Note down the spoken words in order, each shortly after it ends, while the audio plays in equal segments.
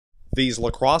These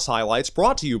lacrosse highlights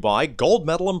brought to you by Gold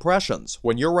Medal Impressions.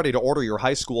 When you're ready to order your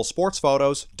high school sports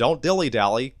photos, don't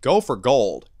dilly-dally, go for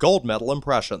gold. Gold Medal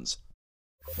Impressions.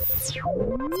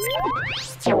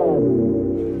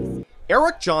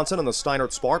 Eric Johnson and the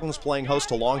Steinert Spartans playing host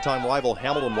to longtime rival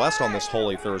Hamilton West on this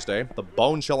holy Thursday. The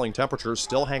bone-chilling temperatures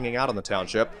still hanging out in the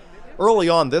township. Early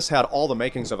on, this had all the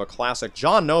makings of a classic.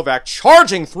 John Novak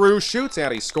charging through, shoots,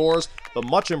 and he scores. The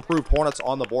much-improved Hornets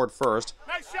on the board first.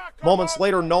 Moments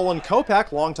later, Nolan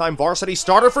Kopak, longtime varsity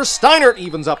starter for Steinert,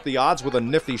 evens up the odds with a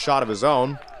nifty shot of his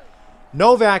own.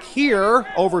 Novak here,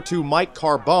 over to Mike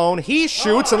Carbone. He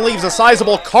shoots and leaves a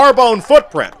sizable Carbone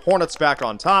footprint. Hornets back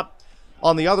on top.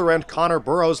 On the other end, Connor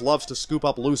Burrows loves to scoop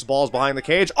up loose balls behind the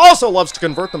cage. Also loves to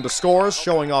convert them to scores,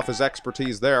 showing off his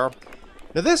expertise there.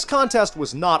 Now, this contest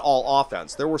was not all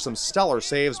offense. There were some stellar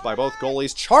saves by both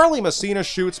goalies. Charlie Messina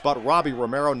shoots, but Robbie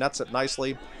Romero nets it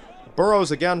nicely.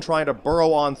 Burrows again trying to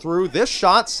burrow on through. This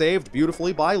shot saved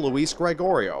beautifully by Luis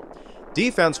Gregorio.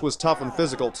 Defense was tough and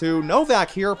physical, too.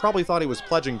 Novak here probably thought he was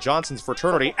pledging Johnson's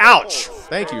fraternity. Ouch!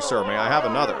 Thank you, sir. May I have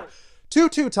another?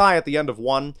 2-2 tie at the end of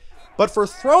one. But for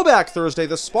Throwback Thursday,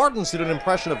 the Spartans did an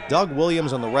impression of Doug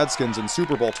Williams and the Redskins in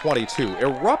Super Bowl 22,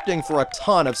 erupting for a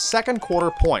ton of second-quarter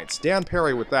points. Dan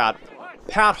Perry with that.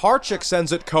 Pat Harchick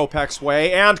sends it Kopech's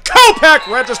way, and Kopech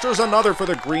registers another for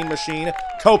the Green Machine.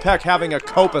 Kopech having a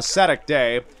copacetic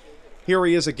day. Here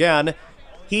he is again.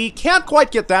 He can't quite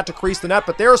get that to crease the net,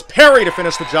 but there's Perry to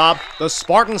finish the job. The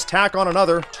Spartans tack on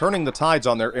another, turning the tides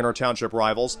on their inter-township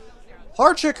rivals.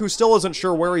 Harchick, who still isn't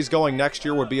sure where he's going next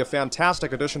year, would be a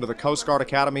fantastic addition to the Coast Guard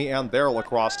Academy and their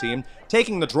lacrosse team.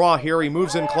 Taking the draw here, he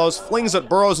moves in close, flings it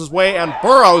Burrows' way, and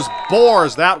Burrows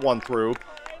bores that one through.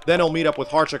 Then he'll meet up with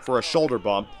Harchick for a shoulder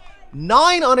bump.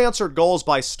 9 unanswered goals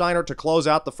by Steinert to close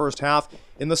out the first half.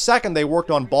 In the second, they worked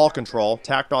on ball control,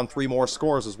 tacked on 3 more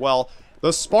scores as well.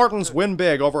 The Spartans win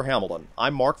big over Hamilton.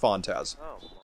 I'm Mark Fontes.